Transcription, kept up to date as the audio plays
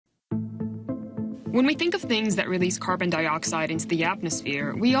When we think of things that release carbon dioxide into the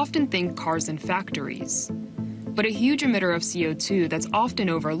atmosphere, we often think cars and factories. But a huge emitter of CO2 that's often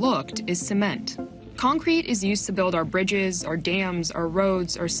overlooked is cement. Concrete is used to build our bridges, our dams, our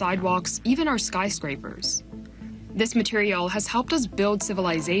roads, our sidewalks, even our skyscrapers. This material has helped us build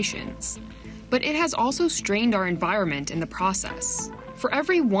civilizations, but it has also strained our environment in the process. For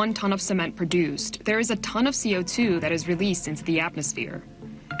every 1 ton of cement produced, there is a ton of CO2 that is released into the atmosphere.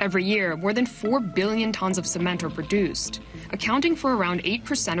 Every year, more than 4 billion tons of cement are produced, accounting for around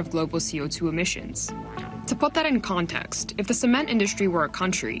 8% of global CO2 emissions. To put that in context, if the cement industry were a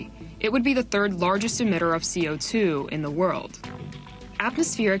country, it would be the 3rd largest emitter of CO2 in the world.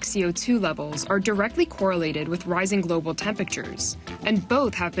 Atmospheric CO2 levels are directly correlated with rising global temperatures, and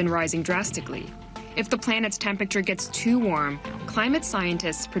both have been rising drastically. If the planet's temperature gets too warm, climate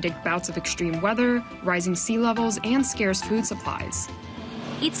scientists predict bouts of extreme weather, rising sea levels, and scarce food supplies.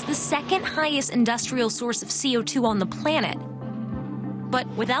 It's the 2nd highest industrial source of CO2 on the planet. But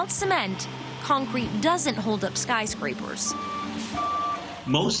without cement, concrete doesn't hold up skyscrapers.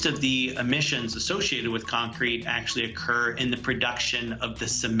 Most of the emissions associated with concrete actually occur in the production of the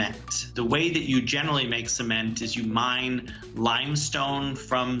cement. The way that you generally make cement is you mine limestone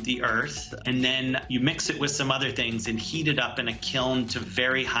from the earth, and then you mix it with some other things and heat it up in a kiln to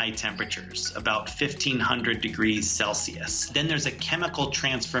very high temperatures, about 1500 degrees Celsius. Then there's a chemical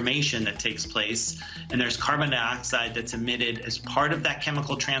transformation that takes place, and there's carbon dioxide that's emitted as part of that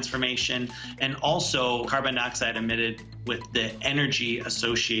chemical transformation, and also carbon dioxide emitted with the energy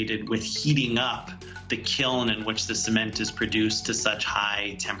associated with heating up the kiln in which the cement is produced to such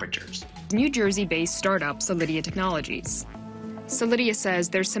high temperatures. New Jersey-based startup Solidia Technologies. Solidia says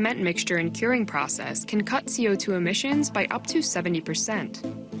their cement mixture and curing process can cut CO2 emissions by up to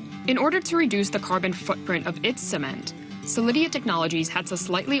 70%. In order to reduce the carbon footprint of its cement, Solidia Technologies had to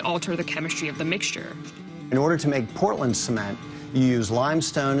slightly alter the chemistry of the mixture. In order to make Portland cement, you use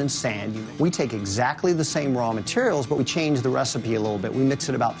limestone and sand. We take exactly the same raw materials, but we change the recipe a little bit. We mix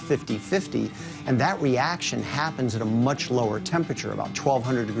it about 50-50, and that reaction happens at a much lower temperature, about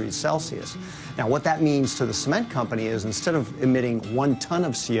 1200 degrees Celsius. Now, what that means to the cement company is instead of emitting 1 ton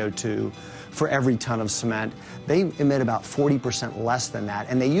of CO2 for every ton of cement, they emit about 40% less than that,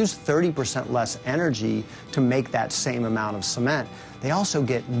 and they use 30% less energy to make that same amount of cement. They also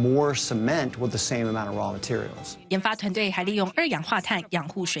get more cement with the same amount of raw materials. 研发团队还利用2氧化碳养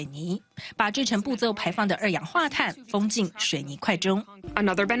护水泥，把制成步骤排放的2氧化碳封进水泥块中。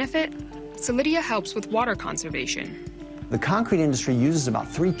 Another benefit? Solidia helps with water conservation. The concrete industry uses about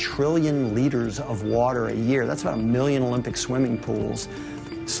 3 trillion liters of water a year. That's about 1 million Olympic swimming pools.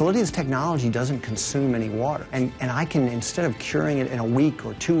 Solidia's technology doesn't consume any water. And I can, instead of curing it in a week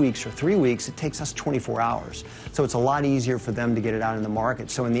or 2 weeks or 3 weeks, it takes us 24 hours. So it's a lot easier for them to get it out in the market.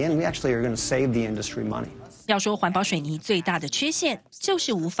 So in the end, we actually are going to save the industry money. 要说环保水泥最大的缺陷，就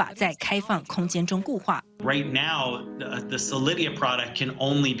是无法在开放空间中固化。 Right now, the Solidia product can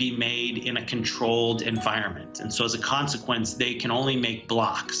only be made in a controlled environment. And so as a consequence, they can only make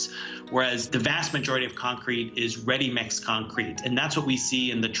blocks. Whereas the vast majority of concrete is ready-mix concrete, and that's what we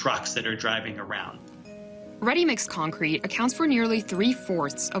see in the trucks that are driving around. Ready-mix concrete accounts for nearly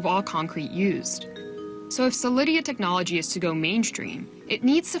 3/4 of all concrete used. So if Solidia technology is to go mainstream, it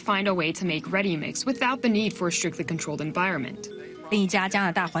needs to find a way to make ready-mix without the need for a strictly controlled environment. 另一家加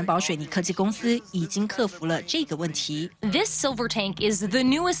拿大环保水泥科技公司已经克服了这个问题。 This silver tank is the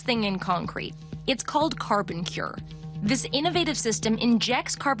newest thing in concrete. It's called Carbon Cure. This innovative system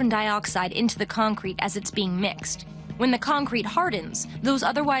injects carbon dioxide into the concrete as it's being mixed. When the concrete hardens, those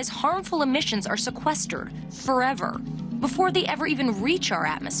otherwise harmful emissions are sequestered forever, before they ever even reach our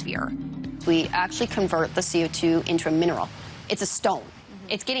atmosphere. We actually convert the CO2 into a mineral. It's a stone.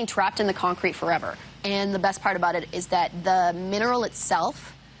 It's getting trapped in the concrete forever. And the best part about it is that the mineral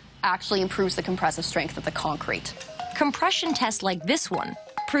itself actually improves the compressive strength of the concrete. Compression tests like this one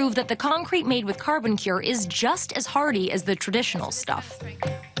prove that the concrete made with Carbon Cure is just as hardy as the traditional stuff.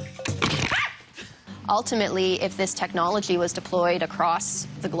 Ultimately, if this technology was deployed across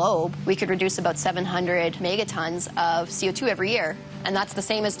the globe, we could reduce about 700 megatons of CO2 every year. And that's the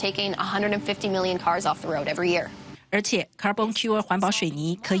same as taking 150 million cars off the road every year. 而且 Carbon Cure 环保水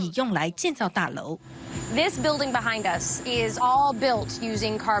泥可以用来建造大楼。 This building behind us is all built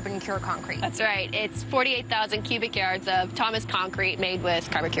using Carbon Cure concrete. That's right. It's 48,000 cubic yards of Thomas concrete made with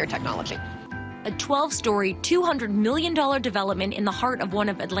Carbon Cure technology. A 12-story, $200 million development in the heart of one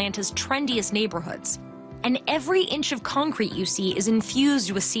of Atlanta's trendiest neighborhoods. And every inch of concrete you see is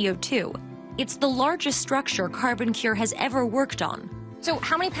infused with CO2. It's the largest structure Carbon Cure has ever worked on. So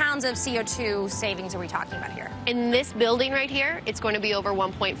how many pounds of CO2 savings are we talking about here? In this building right here, it's going to be over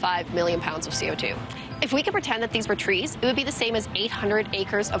 1.5 million pounds of CO2. If we could pretend that these were trees, it would be the same as 800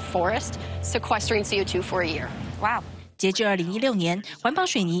 acres of forest sequestering CO2 for a year. Wow. 截至2016年，环保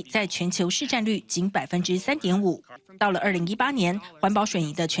水泥在全球市占率仅3.5%。到了2018年，环保水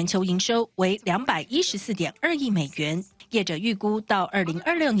泥的全球营收为214.2亿美元。业者预估到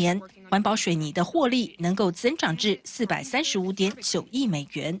2026年，环保水泥的获利能够增长至435.9亿美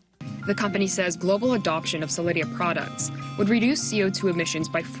元。The company says global adoption of Solidia products would reduce CO2 emissions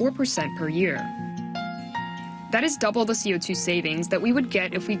by 4% per year. That is double the CO2 savings that we would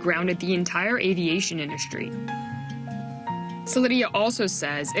get if we grounded the entire aviation industry. Solidia also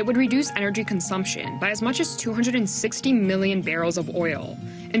says it would reduce energy consumption by as much as 260 million barrels of oil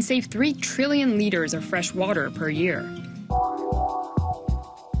and save 3 trillion liters of fresh water per year.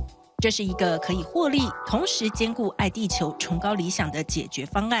 这是一个可以获利，同时兼顾爱地球、崇高理想的解决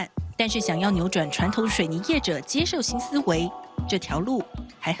方案。但是，想要扭转传统水泥业者接受新思维，这条路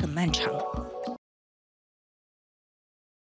还很漫长。